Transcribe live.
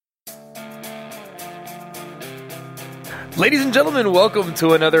Ladies and gentlemen, welcome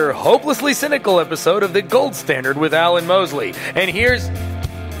to another hopelessly cynical episode of The Gold Standard with Alan Mosley. And here's...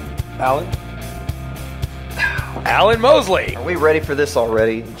 Alan Mosley. Are we ready for this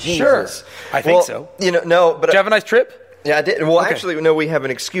already? Jesus. Sure. I think so. No, but... Did you have a nice trip? Yeah, I did. Well, Okay. actually, no, we have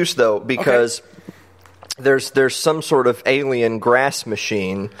an excuse, though, because there's some sort of alien grass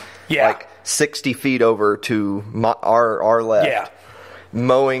machine, like 60 feet over to our left,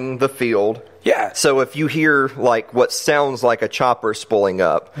 mowing the field. Yeah. So if you hear, like, what sounds like a chopper spooling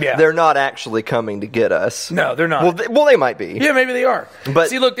up, they're not actually coming to get us. No, they're not. Well, they might be. Yeah, maybe they are. But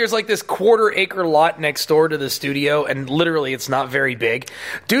see, look, there's like this 1/4-acre lot next door to the studio, and literally it's not very big.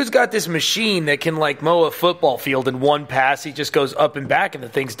 Dude's got this machine that can, like, mow a football field in one pass. He just goes up and back, and the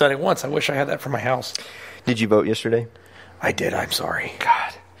thing's done at once. I wish I had that for my house. Did you vote yesterday? I did. I'm sorry.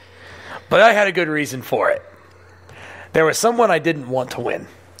 God. But I had a good reason for it. There was someone I didn't want to win.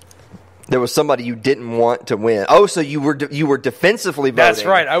 There was somebody you didn't want to win. Oh, so you were defensively voting. That's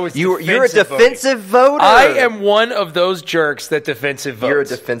right. You're a defensive voter. I am one of those jerks that defensive votes. You're a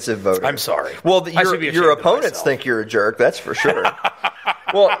defensive voter. I'm sorry. Well, your opponents think you're a jerk. That's for sure.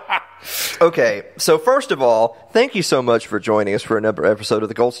 Well, okay. So first of all, thank you so much for joining us for another episode of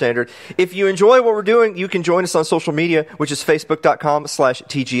The Gold Standard. If you enjoy what we're doing, you can join us on social media, which is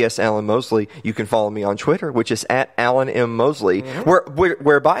facebook.com/TGS Alan Mosley. You can follow me on Twitter, which is @AlanMMosley,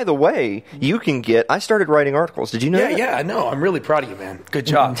 where, by the way, you can get... I started writing articles. Did you know that? Yeah, I know. I'm really proud of you, man. Good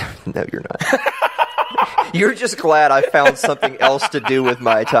job. No, you're not. You're just glad I found something else to do with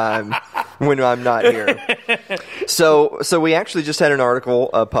my time when I'm not here. So we actually just had an article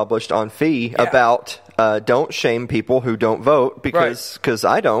published on Fee about don't shame people who don't vote because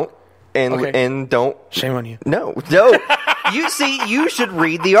I don't and don't. Shame on you. No. You should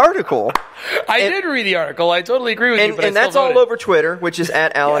read the article. I did read the article. I totally agree with you. But and that's all over Twitter, which is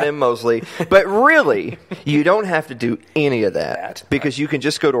 @AlanMMosley. But really, you don't have to do any of that because you can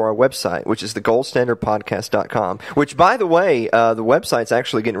just go to our website, which is thegoldstandardpodcast.com. Which, by the way, the website's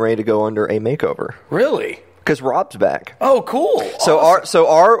actually getting ready to go under a makeover. Really? Because Rob's back. Oh, cool! So awesome.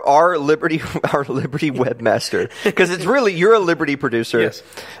 our Liberty webmaster, because it's really, you're a Liberty producer. Yes.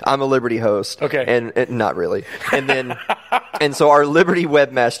 I'm a Liberty host. Okay. And not really. And so our Liberty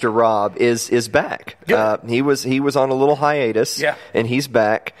webmaster Rob is back. He was on a little hiatus. Yeah. And he's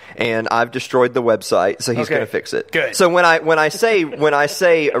back. And I've destroyed the website, so he's going to fix it. Good. So when I say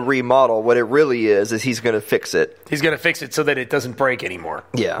a remodel, what it really is he's going to fix it. He's going to fix it so that it doesn't break anymore.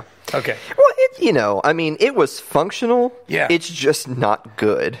 Yeah. Okay. Well, it was functional. Yeah. It's just not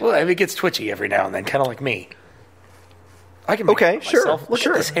good. Well, it gets twitchy every now and then, kind of like me. I can make it sure. myself. Look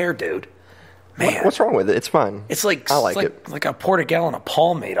at this hair, dude. Man. What's wrong with it? It's fine. It's like I like it. Like I poured a gallon of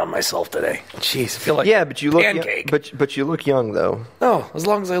pomade on myself today. Jeez, I feel like but you look pancake. But you look young though. Oh, as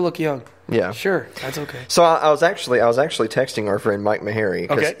long as I look young. Yeah, sure, that's okay. So I was actually texting our friend Mike Maharrey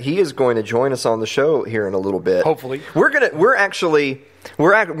because he is going to join us on the show here in a little bit. Hopefully, we're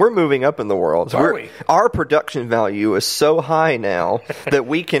moving up in the world. Our production value is so high now that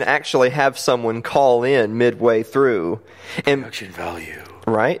we can actually have someone call in midway through. Production value.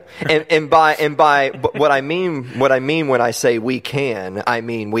 Right, and by what I mean when I say we can, I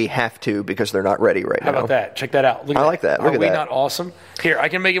mean we have to because they're not ready right now. How about that? Check that out. I like that. Look at that. Are we not awesome? Here, I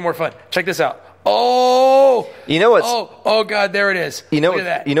can make it more fun. Check this out. Oh, you know what's? Oh God, there it is. Look at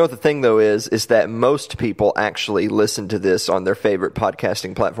that. You know what the thing though is that most people actually listen to this on their favorite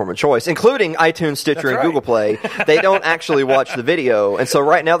podcasting platform of choice, including iTunes, Stitcher, and Google Play. They don't actually watch the video, and so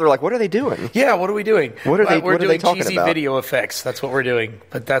right now they're like, "What are they doing?" Yeah, what are we doing? We're doing talking cheesy about? Video effects. That's what we're doing,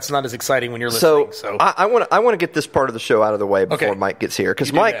 but that's not as exciting when you're listening. So I want to get this part of the show out of the way before Mike gets here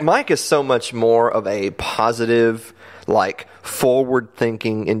because Mike is so much more of a positive, like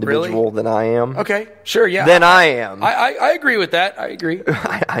forward-thinking individual than I am. Okay, sure, yeah. Than I am. I agree with that. I agree.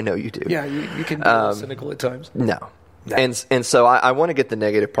 I know you do. Yeah, you can be a little cynical at times. No. And so I want to get the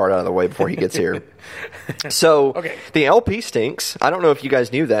negative part out of the way before he gets here. So the LP stinks. I don't know if you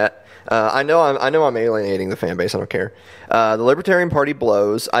guys knew that. I know I'm alienating the fan base. I don't care. The Libertarian Party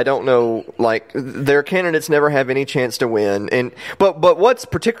blows. I don't know, like their candidates never have any chance to win. But what's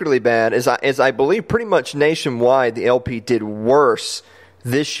particularly bad is I believe pretty much nationwide the LP did worse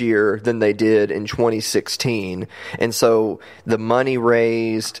this year than they did in 2016. And so the money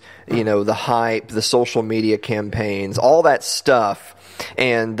raised, the hype, the social media campaigns, all that stuff,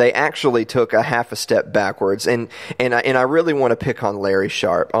 and they actually took a half a step backwards. And I really want to pick on Larry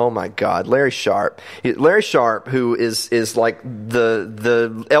Sharp. Oh my God, Larry Sharp, who is like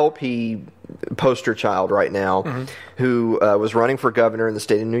the LP poster child right now, who was running for governor in the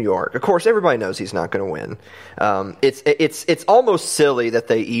state of New York. Of course, everybody knows he's not going to win. It's almost silly that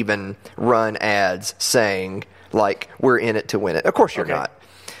they even run ads saying, like we're in it to win it. Of course you're not.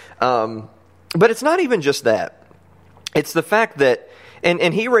 But it's not even just that. It's the fact that,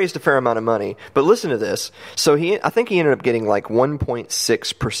 and he raised a fair amount of money, but listen to this. So I think he ended up getting like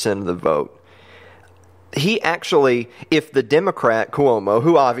 1.6% of the vote. He actually, if the Democrat Cuomo,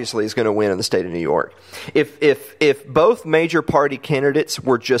 who obviously is going to win in the state of New York, if both major party candidates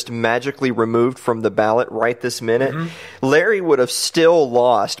were just magically removed from the ballot right this minute, Larry would have still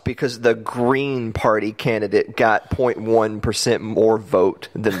lost because the Green Party candidate got 0.1% more vote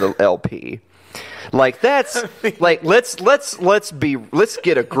than the LP. Like that's like let's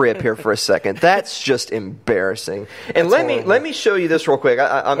get a grip here for a second. That's just embarrassing. And let me show you this real quick.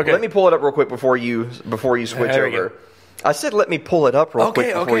 Let me pull it up real quick before you switch over. I said let me pull it up real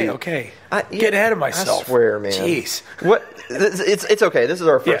quick. Okay. Get ahead of myself. I swear, man. Jeez. What? It's okay. This is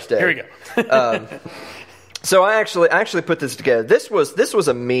our first day. Here we go. So I actually put this together. This was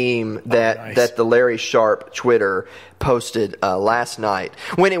a meme that the Larry Sharp Twitter posted last night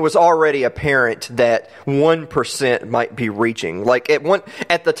when it was already apparent that 1% might be reaching. Like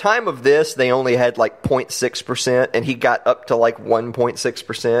at the time of this, they only had like 0.6%, and he got up to like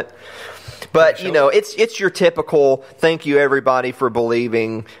 1.6%. But, you know, it's your typical, thank you everybody for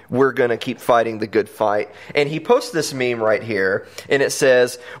believing, we're going to keep fighting the good fight. And he posts this meme right here, and it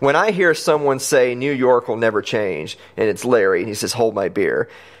says, when I hear someone say New York will never change, and it's Larry, and he says, hold my beer.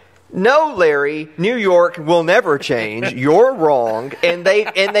 No, Larry, New York will never change. You're wrong. And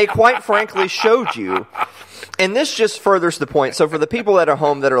they quite frankly showed you. And this just furthers the point. So for the people at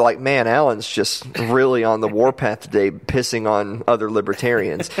home that are like, man, Alan's just really on the warpath today, pissing on other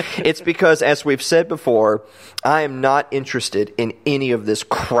libertarians. It's because, as we've said before, I am not interested in any of this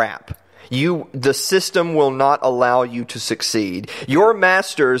crap. The system will not allow you to succeed. Your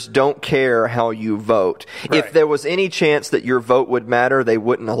masters don't care how you vote. Right. If there was any chance that your vote would matter, they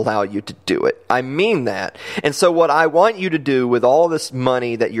wouldn't allow you to do it. I mean that. And so what I want you to do with all this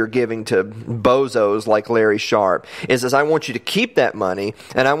money that you're giving to bozos like Larry Sharp is I want you to keep that money,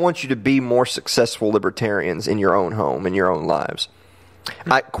 and I want you to be more successful libertarians in your own home, in your own lives.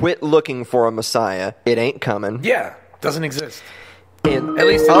 I quit looking for a messiah. It ain't coming. Yeah, doesn't exist. At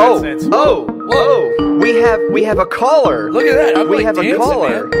least in that sense. Whoa! We have a caller. Look at that! We have a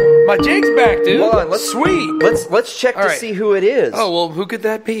caller. Man. My jig's back, dude. Hold on, Sweet. Let's check to see who it is. Oh well, who could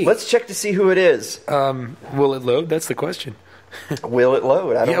that be? Let's check to see who it is. Will it load? That's the question. Will it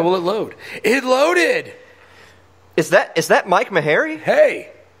load? I don't know. Will it load? It loaded. Is that Mike Maharrey? Hey.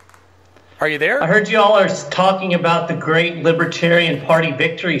 Are you there? I heard you all are talking about the great Libertarian Party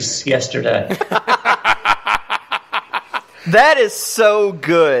victories yesterday. That is so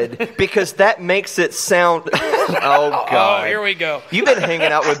good because that makes it sound. Oh God! Oh, here we go. You've been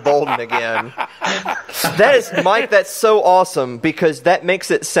hanging out with Bolden again. That is, Mike. That's so awesome because that makes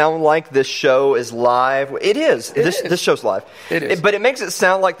it sound like this show is live. It is. This show's live. It is. But it makes it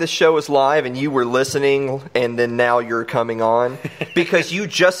sound like this show is live and you were listening and then now you're coming on because you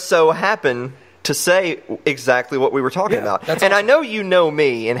just so happen to say exactly what we were talking about. And awesome. I know you know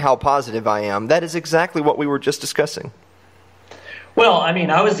me and how positive I am. That is exactly what we were just discussing. Well, I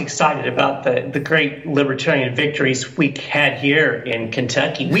mean, I was excited about the great libertarian victories we had here in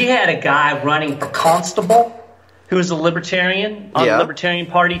Kentucky. We had a guy running for constable who was a libertarian on the Libertarian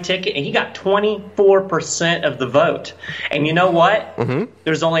Party ticket, and he got 24% of the vote. And you know what? Mm-hmm.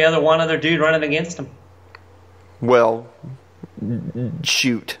 There's only one other dude running against him. Well,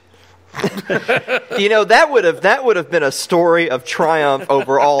 shoot. You know, that would have been a story of triumph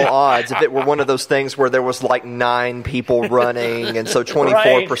over all odds if it were one of those things where there was like 9 people running and so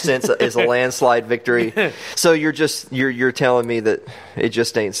 24% is a landslide victory. So you're telling me that it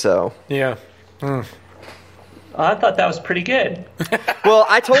just ain't so. Yeah. I thought that was pretty good. Well,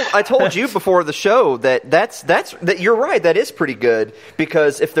 I told you before the show that you're right. That is pretty good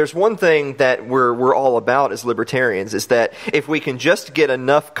because if there's one thing that we're all about as libertarians is that if we can just get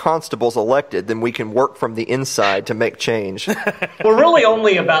enough constables elected, then we can work from the inside to make change. We're really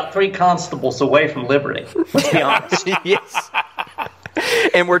only about 3 constables away from liberty. Let's be honest. Yes.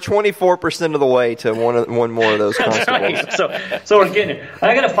 And we're 24% of the way to one more of those constables. Right. So we're getting it.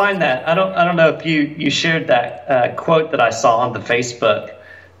 I got to find that. I don't know if you shared that quote that I saw on the Facebook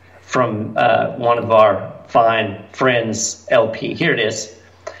from one of our fine friends, LP. Here it is.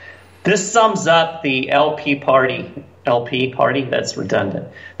 This sums up the LP party. That's redundant.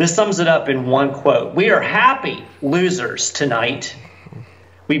 This sums it up in one quote. We are happy losers tonight.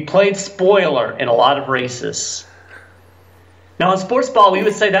 We played spoiler in a lot of races. Now, in sports ball, we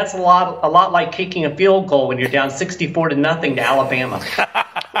would say that's a lot like kicking a field goal when you're down 64-0 to Alabama.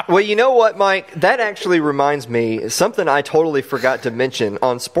 Well, you know what, Mike? That actually reminds me something I totally forgot to mention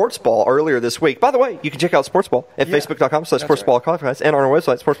on Sportsball earlier this week. By the way, you can check out Sportsball at facebook.com/sportsballconference and on our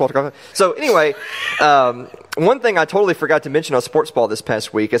website, sportsball.com. So anyway, one thing I totally forgot to mention on Sportsball this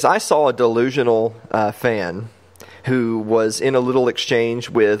past week is I saw a delusional fan who was in a little exchange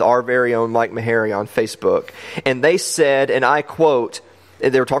with our very own Mike Maharrey on Facebook. And they said, and I quote,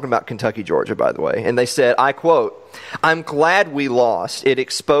 they were talking about Kentucky, Georgia, by the way, and they said, I quote, "I'm glad we lost. It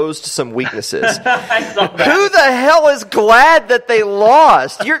exposed some weaknesses." I saw that. Who the hell is glad that they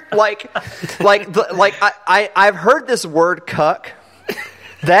lost? You're I've heard this word cuck.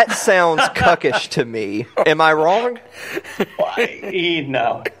 That sounds cuckish to me. Am I wrong?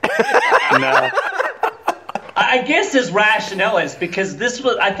 No. No. I guess his rationale is because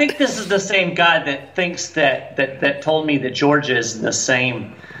I think this is the same guy that thinks that told me that Georgia is in the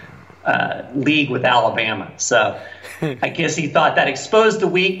same league with Alabama. So I guess he thought that exposed the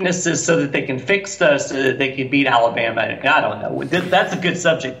weaknesses so that they can fix those so that they can beat Alabama. I don't know. That's a good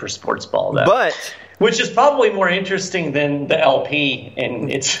subject for sports ball, though. Which is probably more interesting than the LP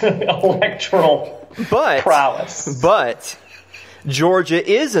and its electoral prowess. But Georgia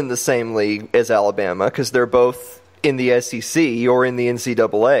is in the same league as Alabama because they're both in the SEC or in the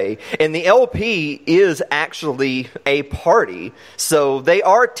NCAA, and the LP is actually a party, so they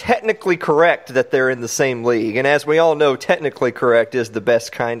are technically correct that they're in the same league. And as we all know, technically correct is the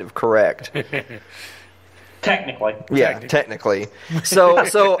best kind of correct. Technically. Yeah, technically. So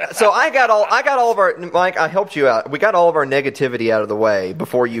I got all of our, Mike, I helped you out. We got all of our negativity out of the way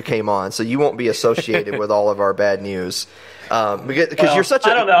before you came on, so you won't be associated with all of our bad news. Because you're such a...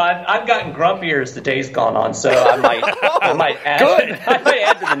 I don't know. I've gotten grumpier as the day's gone on, so I might add to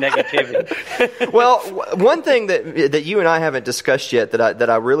the negativity. Well, one thing that you and I haven't discussed yet that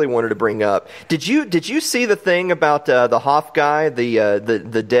I really wanted to bring up. Did you see the thing about the Hoff guy,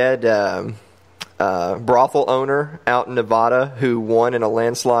 the dead brothel owner out in Nevada who won in a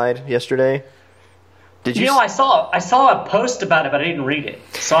landslide yesterday? Did you? I saw a post about it, but I didn't read it.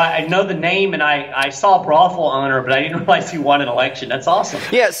 So I know the name, and I saw a brothel owner, but I didn't realize he won an election. That's awesome.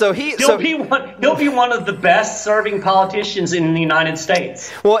 Yeah, so he'll be one of the best serving politicians in the United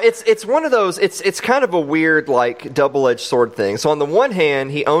States. Well, it's one of those. It's kind of a weird double-edged sword thing. So on the one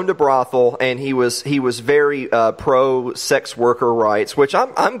hand, he owned a brothel, and he was very pro sex worker rights, which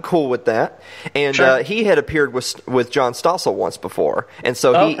I'm cool with that. And sure. He had appeared with John Stossel once before, and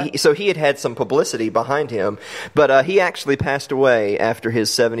so he had some publicity behind him, but he actually passed away after his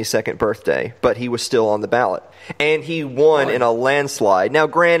 72nd birthday, but he was still on the ballot, and he won in a landslide. Now,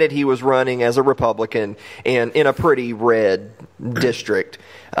 granted, he was running as a Republican and in a pretty red district,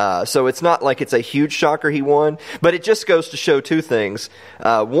 so it's not like it's a huge shocker he won, but it just goes to show two things.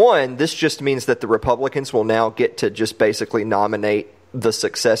 One, this just means that the Republicans will now get to just basically nominate the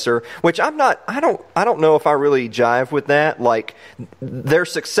successor, which I don't know if I really jive with that. Like, their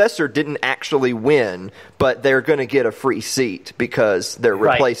successor didn't actually win, but they're going to get a free seat because they're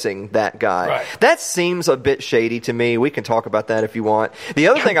replacing that guy. Right. That seems a bit shady to me. We can talk about that if you want. The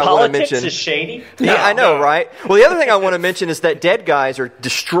other thing I want to mention is shady. Yeah, I know, right? Well, the other thing I want to mention is that dead guys are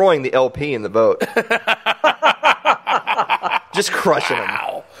destroying the LP in the vote. Just crushing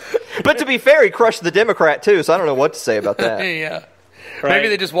them. But to be fair, he crushed the Democrat too, so I don't know what to say about that. Yeah. Right. Maybe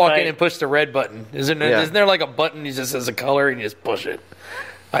they just walk in and push the red button. Isn't there like a button that just says a color and you just push it?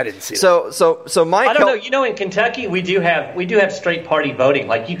 I didn't see that. So Mike, I don't know. In Kentucky, we do have straight party voting.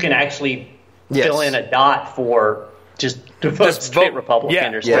 Like, you can actually fill in a dot for just to vote straight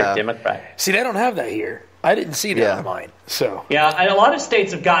Republican or straight Democrat. See, they don't have that here. I didn't see that on mine. So and a lot of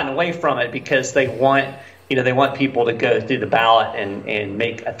states have gotten away from it because they want people to go through the ballot and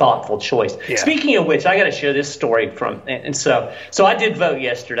make a thoughtful choice. Yeah. Speaking of which, I got to share this story so I did vote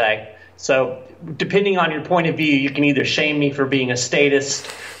yesterday. So depending on your point of view, you can either shame me for being a statist,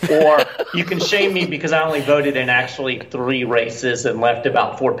 or you can shame me because I only voted in actually 3 races and left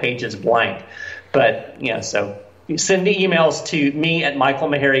about 4 pages blank. But so you send the emails to me at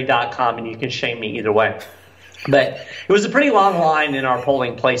michaelmaharrey.com, and you can shame me either way. But it was a pretty long line in our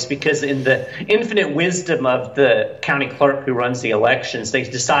polling place because in the infinite wisdom of the county clerk who runs the elections, they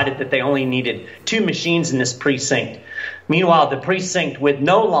decided that they only needed 2 machines in this precinct. Meanwhile, the precinct with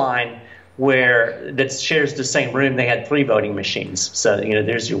no line that shares the same room, they had 3 voting machines. So,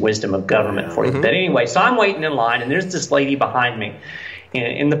 there's your wisdom of government for you. But anyway, so I'm waiting in line, and there's this lady behind me.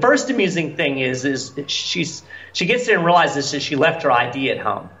 And the first amusing thing is she gets there and realizes that she left her ID at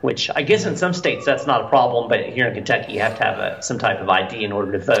home, which I guess in some states that's not a problem, but here in Kentucky you have to have some type of ID in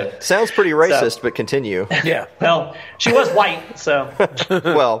order to vote. Sounds pretty racist, but continue. Yeah. Well, she was white, so.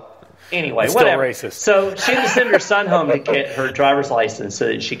 Well, anyway, it's whatever. Still racist. So she had to send her son home to get her driver's license so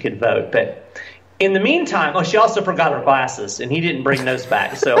that she could vote. But in the meantime, she also forgot her glasses, and he didn't bring those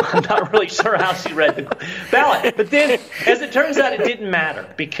back. So I'm not really sure how she read the ballot. But then, as it turns out, it didn't matter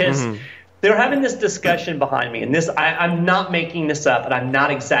because they're having this discussion behind me. And I'm not making this up, and I'm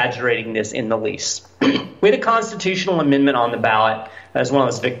not exaggerating this in the least. We had a constitutional amendment on the ballot as one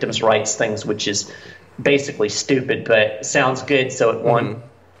of those victims' rights things, which is basically stupid, but sounds good, so it won.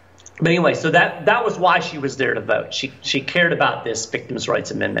 But anyway, so that was why she was there to vote. She cared about this victims'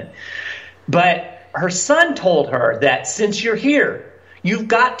 rights amendment. But her son told her that since you're here, you've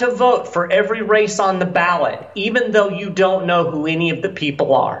got to vote for every race on the ballot, even though you don't know who any of the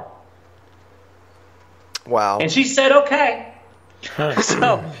people are. Wow. And she said, okay.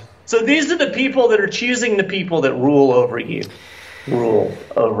 So these are the people that are choosing the people that rule over you. So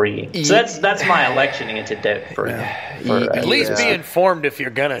that's my election antidote for at least be informed if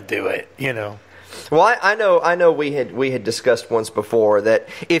you're gonna do it, you know. Well, I know we had discussed once before that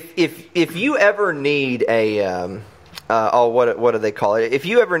if you ever need a what do they call it? If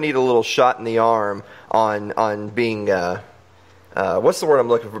you ever need a little shot in the arm on being what's the word I'm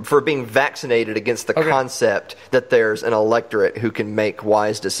looking for being vaccinated against the concept that there's an electorate who can make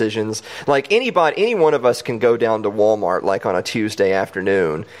wise decisions. Like any one of us can go down to Walmart like on a Tuesday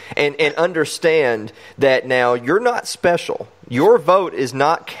afternoon and understand that now you're not special. Your vote is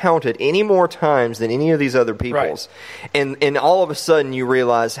not counted any more times than any of these other people's. Right. And all of a sudden you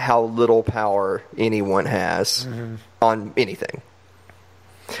realize how little power anyone has on anything.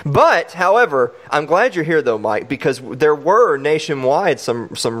 But, however, I'm glad you're here, though, Mike, because there were nationwide some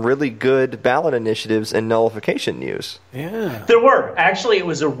really good ballot initiatives and nullification news. Yeah, there were. Actually, it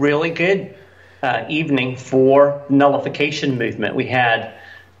was a really good evening for nullification movement. We had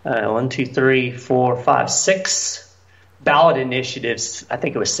 6 ballot initiatives. I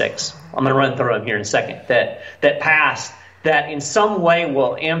think it was 6. I'm going to run through them here in a second that passed that in some way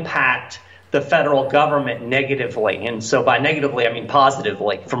will impact the federal government negatively. And so by negatively, I mean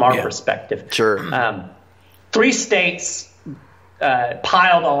positively from our perspective. Sure. 3 states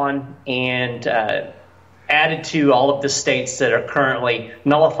piled on and added to all of the states that are currently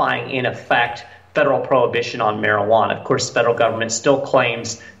nullifying, in effect, federal prohibition on marijuana. Of course, the federal government still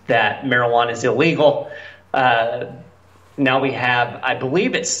claims that marijuana is illegal. Now we have, I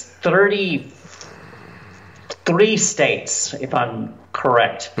believe it's 33 states, if I'm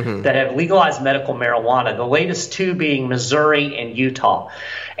correct, that have legalized medical marijuana, the latest 2 being Missouri and Utah.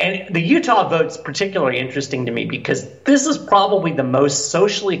 And the Utah vote's particularly interesting to me because this is probably the most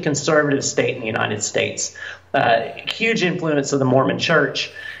socially conservative state in the United States. Huge influence of the Mormon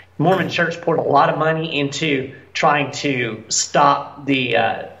Church. The Mormon Church poured a lot of money into trying to stop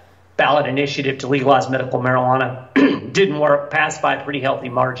the ballot initiative to legalize medical marijuana. Didn't work, passed by a pretty healthy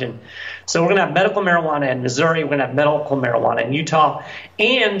margin. So we're going to have medical marijuana in Missouri. We're going to have medical marijuana in Utah.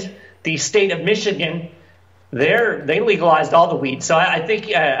 And the state of Michigan, they legalized all the weed. So I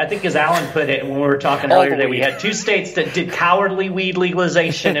think as Alan put it when we were talking earlier today, we had 2 states that did cowardly weed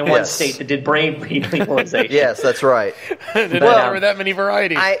legalization and one state that did brave weed legalization. Yes, that's right. There were that many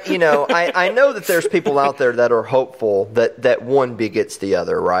varieties. I know that there's people out there that are hopeful that one begets the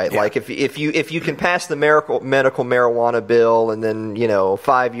other, right? Yeah. Like if you can pass the medical marijuana bill and then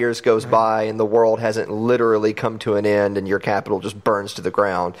 5 years goes by and the world hasn't literally come to an end and your capital just burns to the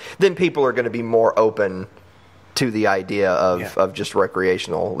ground, then people are going to be more open to the idea of just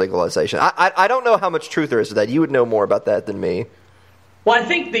recreational legalization. I don't know how much truth there is to that. You would know more about that than me. Well, I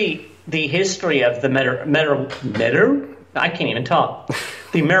think the history of the I can't even talk.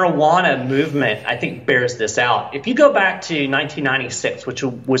 The marijuana movement, I think, bears this out. If you go back to 1996, which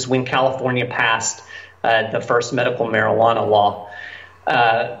was when California passed the first medical marijuana law,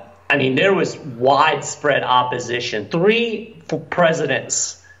 there was widespread opposition. 3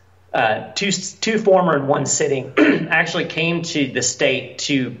 presidents, 2 former and 1 sitting, actually came to the state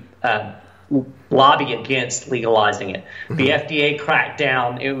to lobby against legalizing it. The FDA cracked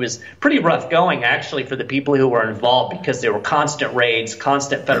down. It was pretty rough going, actually, for the people who were involved because there were constant raids,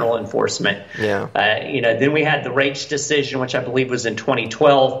 constant federal enforcement. Yeah. Then we had the Raich decision, which I believe was in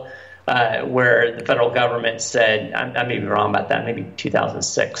 2012, where the federal government said, I may be wrong about that, maybe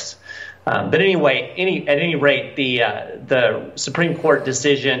 2006. But anyway, at any rate, the Supreme Court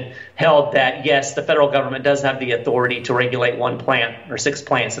decision held that, yes, the federal government does have the authority to regulate 1 plant or 6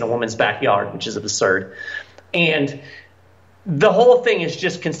 plants in a woman's backyard, which is absurd. And the whole thing has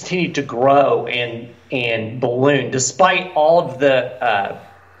just continued to grow and balloon, despite all of the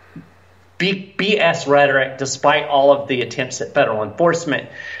BS rhetoric, despite all of the attempts at federal enforcement.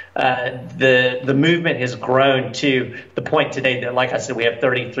 The movement has grown to the point today that, like I said, we have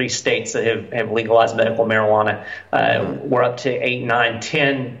 33 states that have legalized medical marijuana. We're up to 8, 9,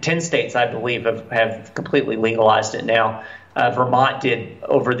 10 states, I believe, have completely legalized it now. Vermont did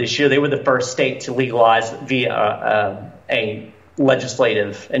over this year. They were the first state to legalize via a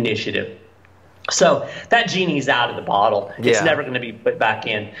legislative initiative. So that genie's out of the bottle. It's never going to be put back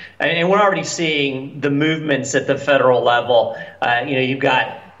in. And we're already seeing the movements at the federal level. You've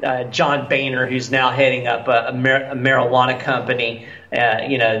got John Boehner, who's now heading up a marijuana company.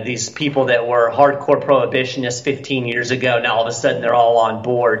 These people that were hardcore prohibitionists 15 years ago, now all of a sudden they're all on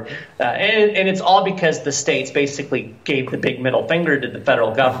board. And it's all because the states basically gave the big middle finger to the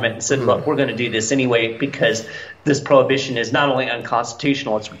federal government and said, look, we're going to do this anyway because this prohibition is not only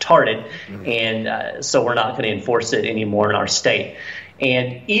unconstitutional, it's retarded. And so we're not going to enforce it anymore in our state.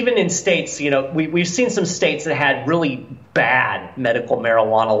 And even in states, we've seen some states that had really bad medical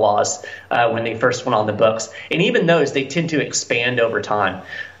marijuana laws when they first went on the books. And even those, they tend to expand over time.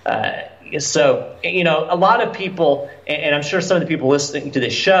 So, a lot of people, and I'm sure some of the people listening to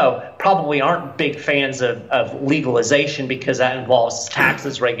this show probably aren't big fans of legalization because that involves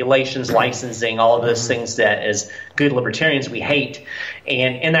taxes, regulations, licensing, all of those things that as good libertarians we hate.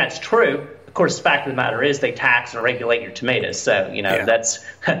 And that's true. Of course, the fact of the matter is they tax and regulate your tomatoes. So,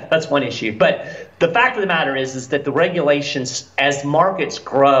 that's one issue. But the fact of the matter is that the regulations, as markets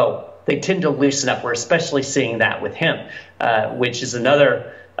grow, they tend to loosen up. We're especially seeing that with hemp, which is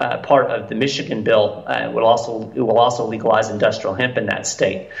another part of the Michigan bill. It will also legalize industrial hemp in that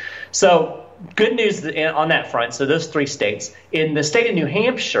state. So good news on that front. So those 3 states. In the state of New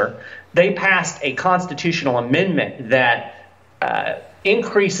Hampshire, they passed a constitutional amendment that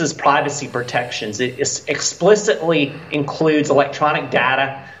increases privacy protections. It explicitly includes electronic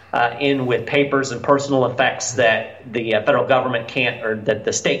data in with papers and personal effects that the federal government can't, or that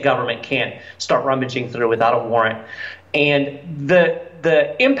the state government can't start rummaging through without a warrant. And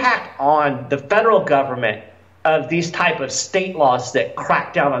the impact on the federal government of these type of state laws that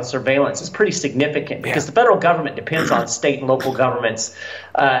crack down on surveillance is pretty significant because the federal government depends on state and local governments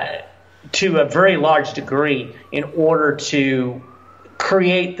to a very large degree in order to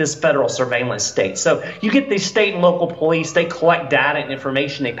create this federal surveillance state. So you get these state and local police, they collect data and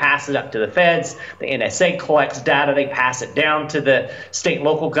information, they pass it up to the feds, the NSA collects data, they pass it down to the state and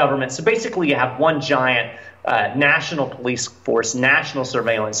local government. So basically you have one giant national police force, national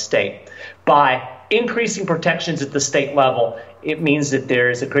surveillance state. By increasing protections at the state level, it means that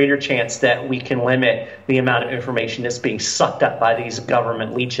there is a greater chance that we can limit the amount of information that's being sucked up by these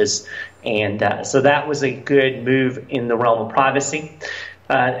government leeches. And so that was a good move in the realm of privacy.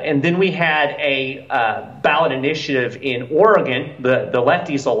 And then we had a ballot initiative in Oregon, the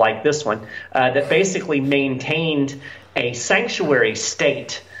lefties will like this one, that basically maintained a sanctuary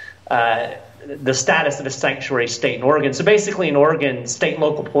state, the status of a sanctuary state in Oregon. So basically in Oregon, state and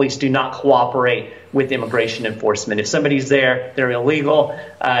local police do not cooperate with immigration enforcement. If somebody's there, they're illegal.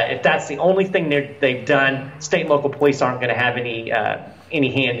 If that's the only thing they've done, state and local police aren't going to have any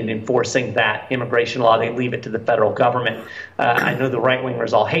hand in enforcing that immigration law. They leave it to the federal government. I know the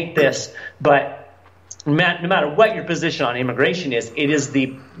right-wingers all hate this, but no matter what your position on immigration is, it is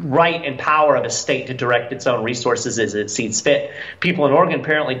the right and power of a state to direct its own resources as it sees fit. People in Oregon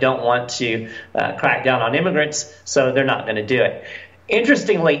apparently don't want to crack down on immigrants, so they're not going to do it.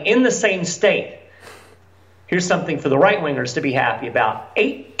 Interestingly, in the same state, here's something for the right-wingers to be happy about.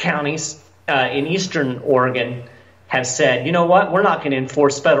 8 counties in eastern Oregon have said, you know what, we're not going to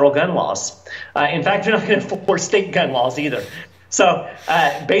enforce federal gun laws. In fact, we're not going to enforce state gun laws either. So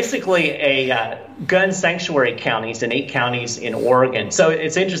basically a gun sanctuary counties in 8 counties in Oregon. So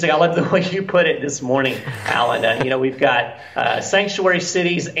it's interesting. I love the way you put it this morning, Alan. We've got sanctuary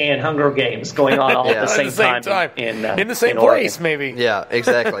cities and Hunger Games going on all at the same time. In the same place, maybe. Yeah,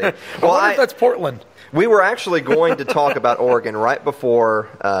 exactly. I wonder if that's Portland. We were actually going to talk about Oregon right before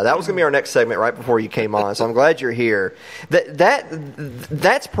that was going to be our next segment right before you came on. So I'm glad you're here.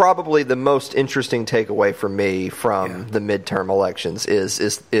 That's probably the most interesting takeaway for me from the midterm elections is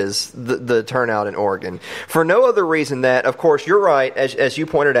the turnout in Oregon. For no other reason that, of course, you're right, as you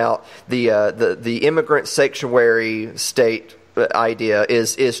pointed out, the immigrant sanctuary state idea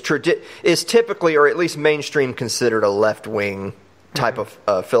is typically, or at least mainstream, considered a left wing type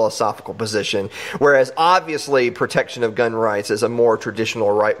of philosophical position, whereas obviously protection of gun rights is a more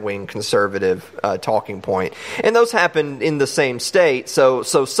traditional right-wing conservative talking point. And those happen in the same state, so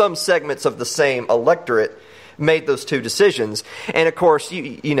some segments of the same electorate made those two decisions. And of course,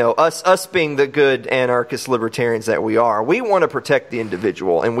 you know, us being the good anarchist libertarians that we are, we want to protect the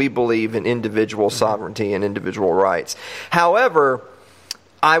individual, and we believe in individual sovereignty and individual rights. However,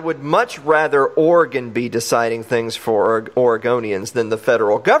 I would much rather Oregon be deciding things for Oregonians than the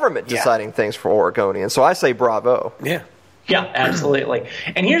federal government deciding things for Oregonians. So I say bravo. Yeah. Yeah, absolutely.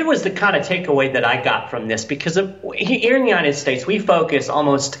 And here was the kind of takeaway that I got from this, because here in the United States, we focus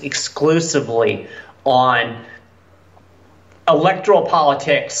almost exclusively on electoral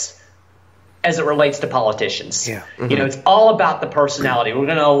politics as it relates to politicians. Yeah. You know, it's all about the personality. We're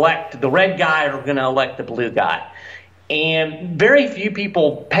going to elect the red guy or we're going to elect the blue guy. And very few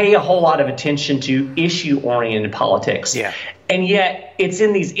people pay a whole lot of attention to issue-oriented politics. Yeah. And yet it's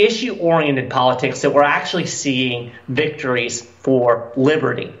in these issue-oriented politics that we're actually seeing victories for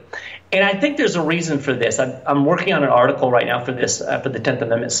liberty. And I think there's a reason for this. I'm working on an article right now for this, for the 10th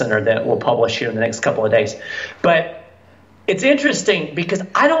Amendment Center that we'll publish here in the next couple of days. But it's interesting because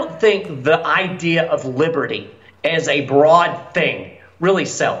I don't think the idea of liberty as a broad thing really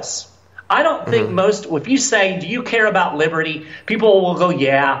sells. I don't think if you say, do you care about liberty? People will go,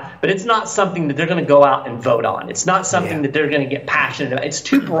 yeah, but it's not something that they're going to go out and vote on. It's not something that they're going to get passionate about. It's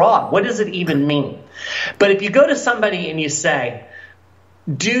too broad. What does it even mean? But if you go to somebody and you say,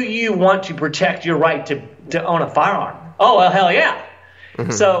 do you want to protect your right to own a firearm? Oh, well, hell yeah.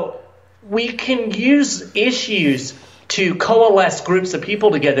 So we can use issues to coalesce groups of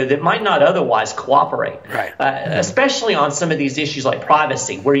people together that might not otherwise cooperate, right. Especially on some of these issues like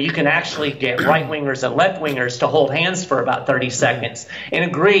privacy, where you can actually get right-wingers and left-wingers to hold hands for about 30 seconds and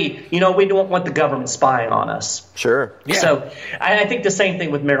agree, you know, we don't want the government spying on us. Sure. Yeah. So I think the same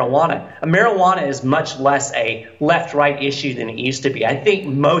thing with marijuana. Marijuana is much less a left-right issue than it used to be. I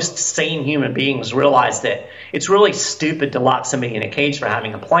think most sane human beings realize that it's really stupid to lock somebody in a cage for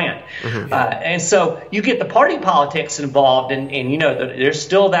having a plant. And so you get the party politics involved, and you know, there's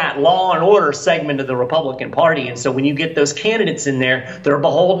still that law and order segment of the Republican Party. And so when you get those candidates in there, they're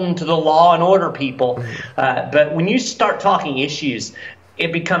beholden to the law and order people. But when you start talking issues,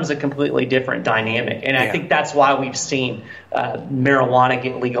 it becomes a completely different dynamic. And I think that's why we've seen marijuana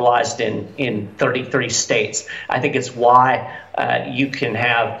get legalized in 33 states. I think it's why you can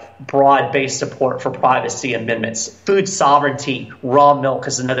have broad-based support for privacy amendments. Food sovereignty, raw milk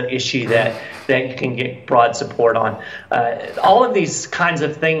is another issue that you can get broad support on. All of these kinds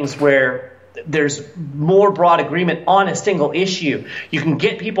of things where there's more broad agreement on a single issue, you can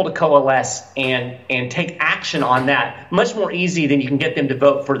get people to coalesce and take action on that much more easy than you can get them to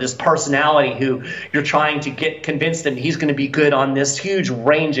vote for this personality who you're trying to convince them he's going to be good on this huge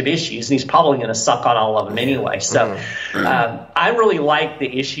range of issues, and he's probably going to suck on all of them anyway. So I really like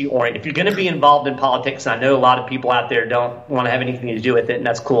the issue oriented. If you're going to be involved in politics, and I know a lot of people out there don't want to have anything to do with it, and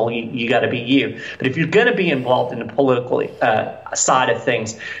that's cool, you got to be you. But if you're going to be involved in the political side of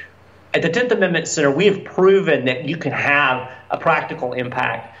things, at the 10th Amendment Center, we have proven that you can have a practical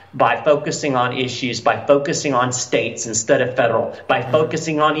impact by focusing on issues, by focusing on states instead of federal, by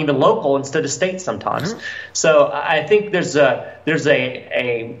focusing on even local instead of state sometimes. So I think there's a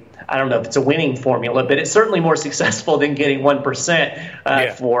I don't know if it's a winning formula, but it's certainly more successful than getting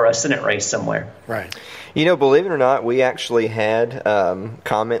 1% for a Senate race somewhere. Right. You know, believe it or not, we actually had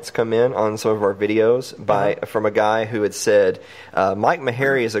comments come in on some of our videos from a guy who had said, Mike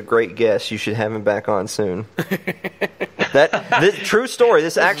Maharrey is a great guest. You should have him back on soon. This true story.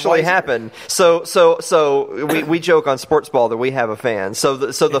 This actually happened. So we joke on Sports Ball that we have a fan. So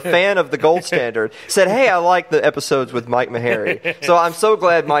the fan of the Gold Standard said, "Hey, I like the episodes with Mike Maharrey." So I'm so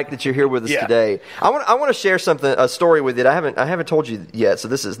glad, Mike, that you're here with us today. I want to share a story with you. I haven't told you yet. So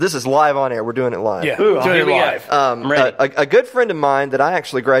this is live on air. We're doing it live. Yeah, doing it live. I'm ready. A good friend of mine that I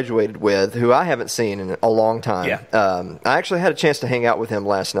actually graduated with, who I haven't seen in a long time. Yeah. I actually had a chance to hang out with him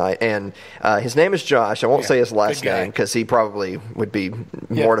last night, and his name is Josh. I won't say his last name because he probably would be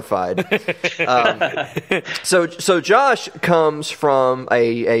mortified. So Josh comes from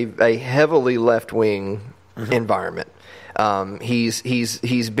a heavily left-wing environment.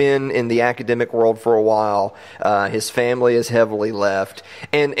 He's been in the academic world for a while. His family is heavily left,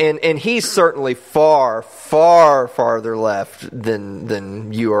 and he's certainly far farther left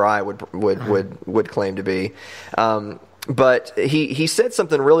than you or I would claim to be. But he said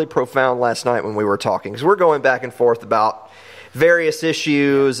something really profound last night when we were talking, because we're going back and forth about various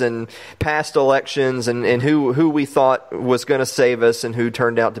issues and past elections and who we thought was going to save us and who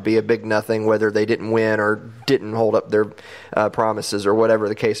turned out to be a big nothing, whether they didn't win or didn't hold up their promises or whatever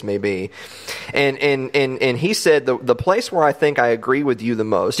the case may be. And he said the place where I think I agree with you the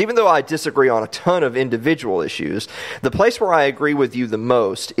most, even though I disagree on a ton of individual issues, the place where I agree with you the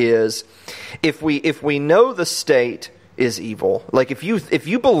most is if we know the state is evil. Like if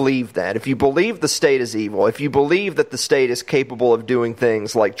you believe that, if you believe the state is evil, if you believe that the state is capable of doing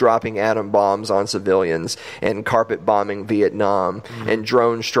things like dropping atom bombs on civilians and carpet bombing Vietnam and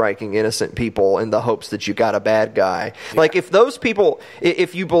drone striking innocent people in the hopes that you got a bad guy. Yeah. Like if those people,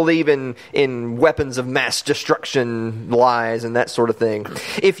 if you believe in weapons of mass destruction lies and that sort of thing,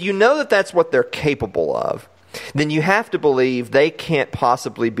 if you know that that's what they're capable of, then you have to believe they can't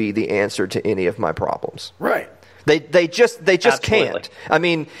possibly be the answer to any of my problems. Right. They just can't. I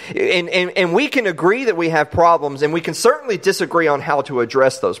mean, and we can agree that we have problems, and we can certainly disagree on how to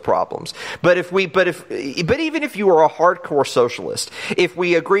address those problems. But even if you were a hardcore socialist, if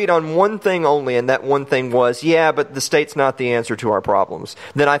we agreed on one thing only, and that one thing was, but the state's not the answer to our problems,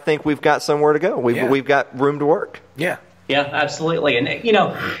 then I think we've got somewhere to go. We've got room to work. Yeah. Yeah, absolutely. And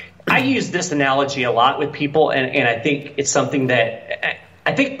I use this analogy a lot with people, and I think it's something that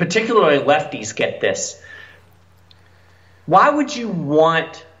I think particularly lefties get this. Why would you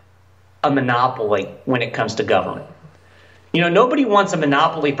want a monopoly when it comes to government? Nobody wants a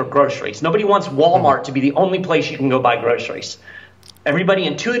monopoly for groceries. Nobody wants Walmart to be the only place you can go buy groceries. Everybody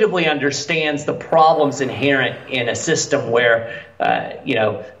intuitively understands the problems inherent in a system where,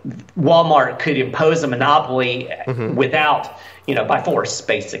 Walmart could impose a monopoly without, by force,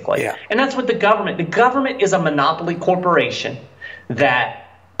 basically. Yeah. And that's what the government is a monopoly corporation that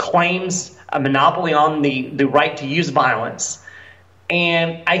claims a monopoly on the right to use violence.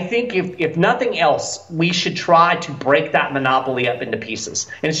 And I think if nothing else, we should try to break that monopoly up into pieces.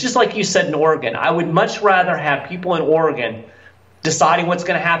 And it's just like you said in Oregon. I would much rather have people in Oregon deciding what's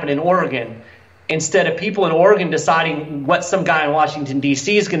going to happen in Oregon instead of people in Oregon deciding what some guy in Washington,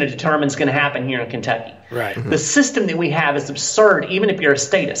 D.C. is going to determine is going to happen here in Kentucky. Right. The system that we have is absurd, even if you're a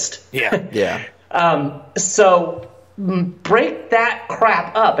statist. Yeah. Yeah. So break that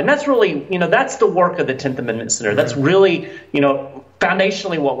crap up. And that's really, that's the work of the 10th Amendment Center. That's really,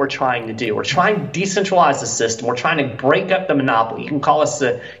 foundationally what we're trying to do. We're trying to decentralize the system. We're trying to break up the monopoly. You can call us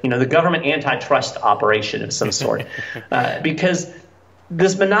the government antitrust operation of some sort. Because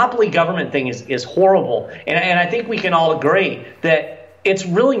this monopoly government thing is horrible. And I think we can all agree that it's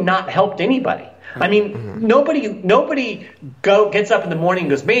really not helped anybody. I mean, nobody gets up in the morning and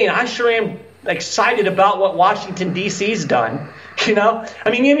goes, man, I sure am excited about what Washington, D.C.'s done. I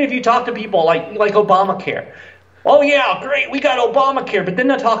mean, even if you talk to people like Obamacare, oh, yeah, great, we got Obamacare, but then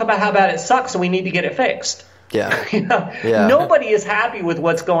they'll talk about how bad it sucks and we need to get it fixed. Yeah. Yeah. Nobody is happy with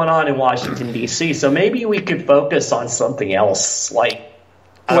what's going on in Washington, D.C., so maybe we could focus on something else, like,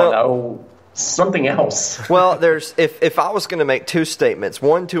 I don't know, something else. Well, if I was going to make two statements,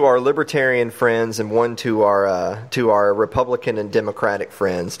 one to our libertarian friends and one to our Republican and Democratic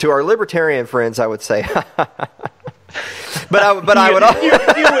friends. To our libertarian friends, I would say, But I would.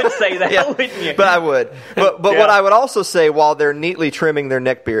 You would say that, wouldn't you? But I would. But what I would also say, while they're neatly trimming their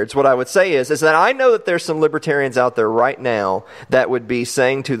neckbeards, what I would say is that I know that there's some libertarians out there right now that would be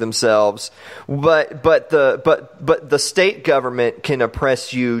saying to themselves, but the state government can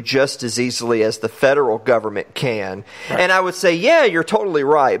oppress you just as easily as the federal government can. Right. And I would say, yeah, you're totally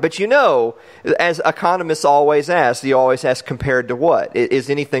right. But as economists always ask, you always ask compared to what? Is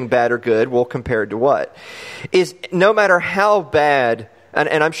anything bad or good? Well, compared to what? No matter how bad,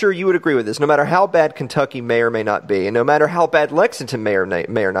 and I'm sure you would agree with this, no matter how bad Kentucky may or may not be, and no matter how bad Lexington may or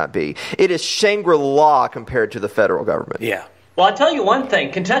not be, it is Shangri-La compared to the federal government. Yeah. Well, I'll tell you one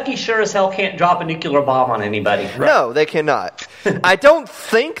thing. Kentucky sure as hell can't drop a nuclear bomb on anybody. Right? No, they cannot. I don't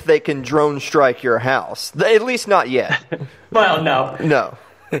think they can drone strike your house. At least not yet. Well, no. No.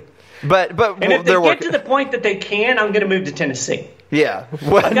 But and if they get to the point that they can, I'm going to move to Tennessee. Yeah.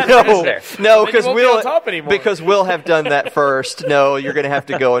 Well, no, because we'll have done that first. No, you're going to have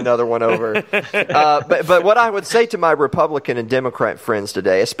to go another one over. But what I would say to my Republican and Democrat friends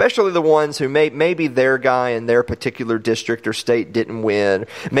today, especially the ones who maybe their guy in their particular district or state didn't win,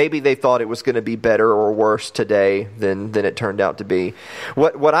 maybe they thought it was going to be better or worse today than it turned out to be.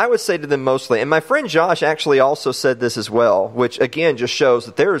 What I would say to them mostly, and my friend Josh actually also said this as well, which again just shows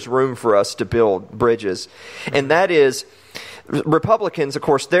that there is room for us to build bridges, and that is, Republicans, of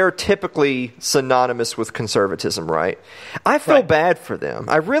course, they're typically synonymous with conservatism, right? I feel bad for them.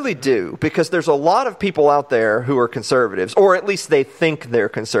 I really do, because there's a lot of people out there who are conservatives, or at least they think they're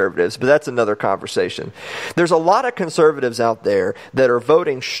conservatives, but that's another conversation. There's a lot of conservatives out there that are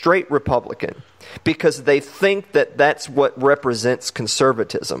voting straight Republican because they think that that's what represents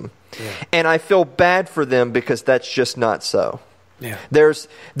conservatism. Yeah. And I feel bad for them because that's just not so. Yeah. There's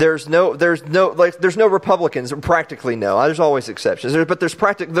no Republicans, practically no. There's always exceptions, but there's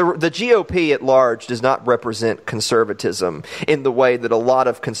the GOP at large does not represent conservatism in the way that a lot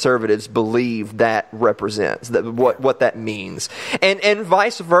of conservatives believe that represents, that what that means, and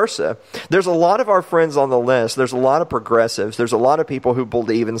vice versa. There's a lot of our friends on the list. There's a lot of progressives. There's a lot of people who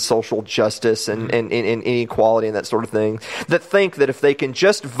believe in social justice and inequality and that sort of thing, that think that if they can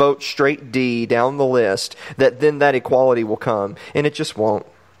just vote straight D down the list, that then that equality will come. And it just won't.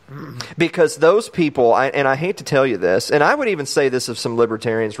 Because those people, and I hate to tell you this, and I would even say this of some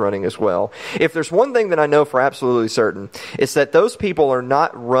libertarians running as well, if there's one thing that I know for absolutely certain, it's that those people are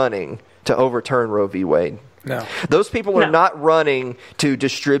not running to overturn Roe v. Wade. No. Those people are not running to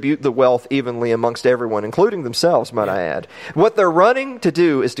distribute the wealth evenly amongst everyone, including themselves, might I add. What they're running to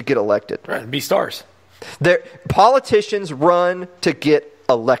do is to get elected. Right, be stars. Politicians run to get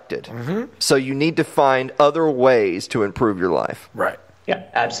elected. Mm-hmm. So you need to find other ways to improve your life. Right. Yeah,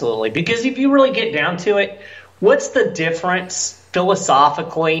 absolutely. Because if you really get down to it, what's the difference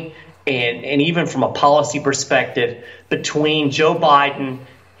philosophically and even from a policy perspective between Joe Biden,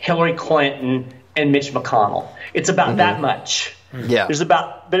 Hillary Clinton, and Mitch McConnell? It's about that much. Yeah. There's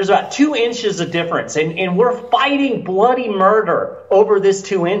about 2 inches of difference, and we're fighting bloody murder over this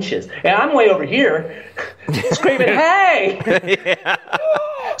 2 inches. And I'm way over here screaming, "Hey!" Yeah.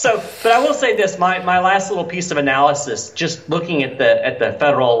 But I will say this: my last little piece of analysis, just looking at the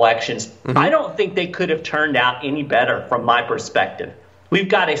federal elections, I don't think they could have turned out any better from my perspective. We've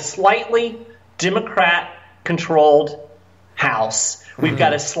got a slightly Democrat-controlled House. We've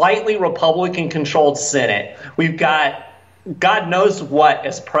got a slightly Republican-controlled Senate. We've got God knows what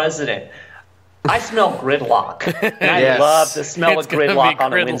as president. I smell gridlock. And I love the smell of gridlock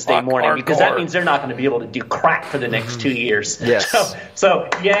on a Wednesday morning because that means they're not going to be able to do crap for the next 2 years. Yes. So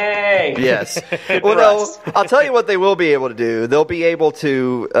yay. Yes. Well, no, I'll tell you what they will be able to do. They'll be able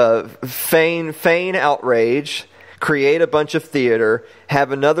to feign outrage, create a bunch of theater,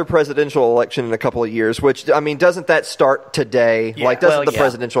 have another presidential election in a couple of years, which, I mean, doesn't that start today? Yeah. Doesn't the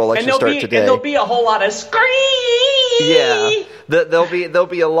presidential election start today? And there'll be a whole lot of screams. Yeah. There'll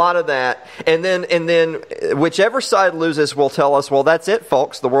be a lot of that, and then whichever side loses will tell us, well, that's it,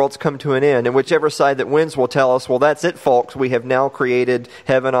 folks. The world's come to an end. And whichever side that wins will tell us, well, that's it, folks. We have now created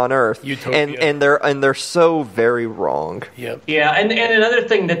heaven on earth. Utopia. And they're so very wrong. Yep. Yeah, and another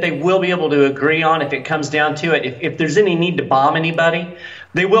thing that they will be able to agree on, if it comes down to it, if there's any need to bomb anybody,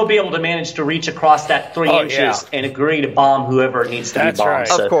 they will be able to manage to reach across that 3 inches and agree to bomb whoever needs to be bombed. Right.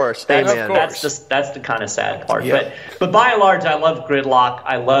 So of course. That's the kind of sad part. Yep. But by and large, I love gridlock.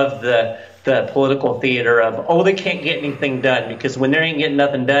 I love the political theater of, they can't get anything done, because when they ain't getting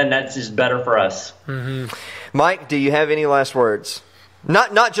nothing done, that's just better for us. Mm-hmm. Mike, do you have any last words?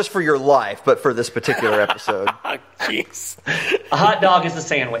 Not just for your life, but for this particular episode. Jeez. A hot dog is a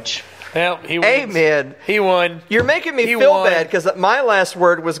sandwich. Well, he wins. Amen. He won. You're making me feel bad because my last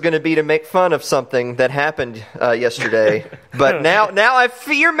word was going to be to make fun of something that happened yesterday. But now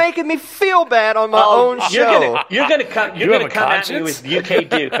you're making me feel bad on my own show. You're going to come at me with UK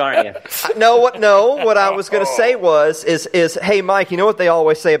Duke, aren't you? No, what I was going to say is hey, Mike, you know what they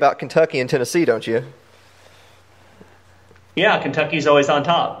always say about Kentucky and Tennessee, don't you? Yeah, Kentucky's always on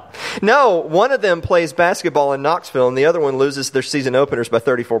top. No, one of them plays basketball in Knoxville, and the other one loses their season openers by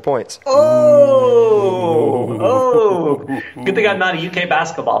 34 points. Oh! Good thing I'm not a UK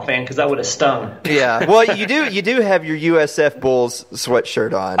basketball fan, because that would have stung. Yeah, well, you do have your USF Bulls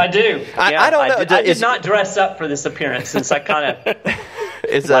sweatshirt on. I do. I don't know. I did not dress up for this appearance, since I kind of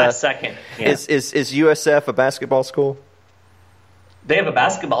last second. Yeah. Is USF a basketball school? They have a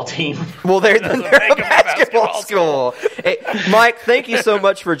basketball team. Well, they're a basketball school. Hey, Mike, thank you so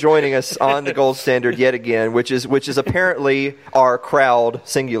much for joining us on the Gold Standard yet again, which is apparently our crowd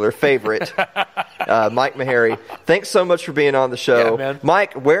singular favorite, Mike Maharrey. Thanks so much for being on the show. Yeah, man.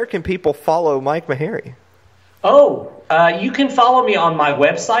 Mike, where can people follow Mike Maharrey? You can follow me on my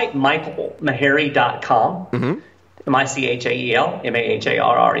website, michaelmaharrey.com. Mm-hmm.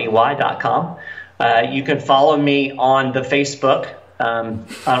 MichaelMaharrey.com. You can follow me on the Facebook. I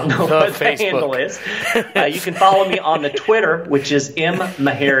don't know what the handle is. You can follow me on the Twitter, which is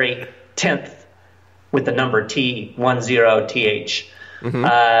mmaharrey 10th with the number T10th.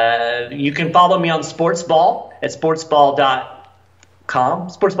 Mm-hmm. You can follow me on Sportsball at sportsball.com.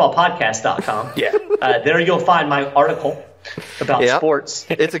 sportsballpodcast.com. Yeah. There you'll find my article about sports.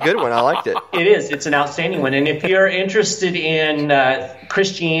 It's a good one. I liked it. It is. It's an outstanding one. And if you're interested in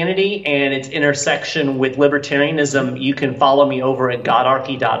Christianity and its intersection with libertarianism, you can follow me over at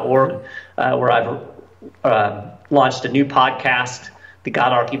godarchy.org, where I've launched a new podcast, the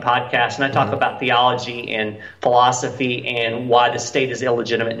Godarchy Podcast, and I talk about theology and philosophy and why the state is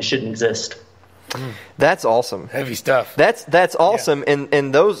illegitimate and shouldn't exist. That's awesome. Heavy stuff. That's awesome,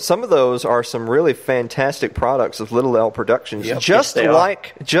 and those some of those are some really fantastic products of Little L Productions. Yep. Just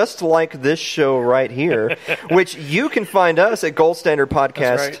like this show right here, which you can find us at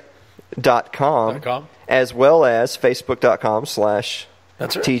goldstandardpodcast.com, as well as facebook.com/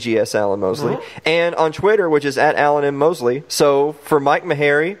 That's right. TGS Alan Mosley, and on Twitter, which is at Alan M. Mosley. So for Mike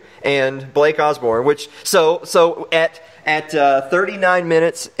Maharrey and Blake Osborne, which so at 39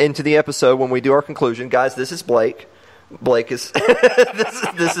 minutes into the episode, when we do our conclusion, guys, this is Blake. Blake is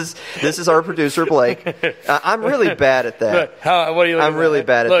this is our producer Blake. I'm really bad at that. Look, what are you? I'm really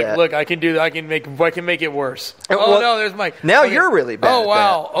bad at that. Look, I can do that. I can make it worse. No, there's Mike. Now you're really bad. Oh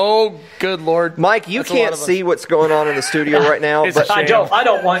wow. At that. Oh good Lord. Mike, you can't see what's going on in the studio right now. But I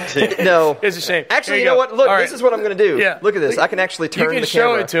don't want to. No, it's a shame. Actually, you know what? Look, this is what I'm going to do. Yeah. Look at this. I can actually turn the camera. You can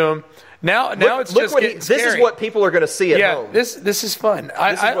show it to him. Now it's just getting scary. This is what people are going to see at home. This is fun.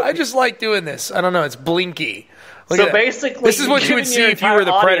 I just like doing this. I don't know. It's blinky. So basically, this is what you would see if you were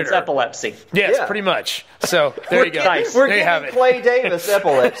the predator. Epilepsy. Yes, pretty much. So there you go. We're there you have giving it. Clay Davis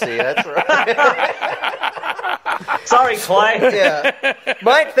epilepsy. That's right. Sorry, Clay. Yeah.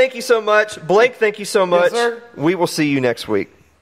 Mike, thank you so much. Blake, thank you so much. Yes, sir. We will see you next week.